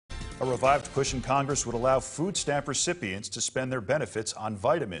A revived push in Congress would allow food stamp recipients to spend their benefits on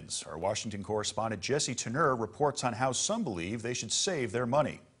vitamins. Our Washington correspondent Jesse Teneur reports on how some believe they should save their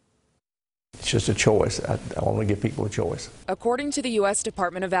money. It's just a choice. I want to give people a choice. According to the U.S.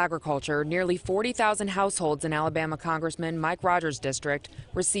 Department of Agriculture, nearly 40,000 households in Alabama Congressman Mike Rogers' district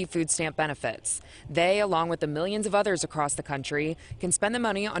receive food stamp benefits. They, along with the millions of others across the country, can spend the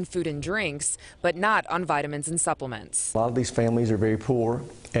money on food and drinks, but not on vitamins and supplements. A lot of these families are very poor,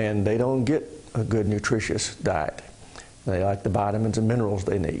 and they don't get a good, nutritious diet. They like the vitamins and minerals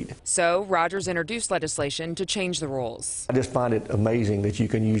they need. So Rogers introduced legislation to change the rules. I just find it amazing that you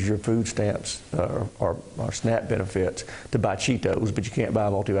can use your food stamps or SNAP benefits to buy Cheetos, but you can't buy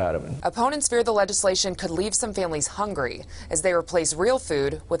a multivitamin. Opponents fear the legislation could leave some families hungry as they replace real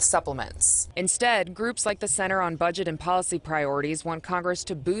food with supplements. Instead, groups like the Center on Budget and Policy Priorities want Congress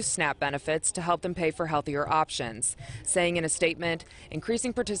to boost SNAP benefits to help them pay for healthier options, saying in a statement,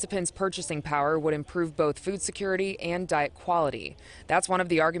 increasing participants' purchasing power would improve both food security and diet quality. That's one of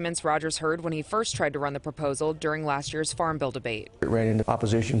the arguments Rogers heard when he first tried to run the proposal during last year's Farm Bill debate. It ran into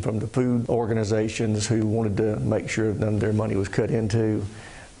opposition from the food organizations who wanted to make sure none of their money was cut into.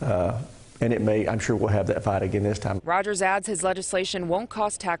 And it may, I'm sure we'll have that fight again this time. Rogers adds his legislation won't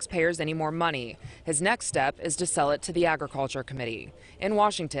cost taxpayers any more money. His next step is to sell it to the Agriculture Committee. In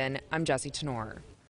Washington, I'm Jesse Teneur.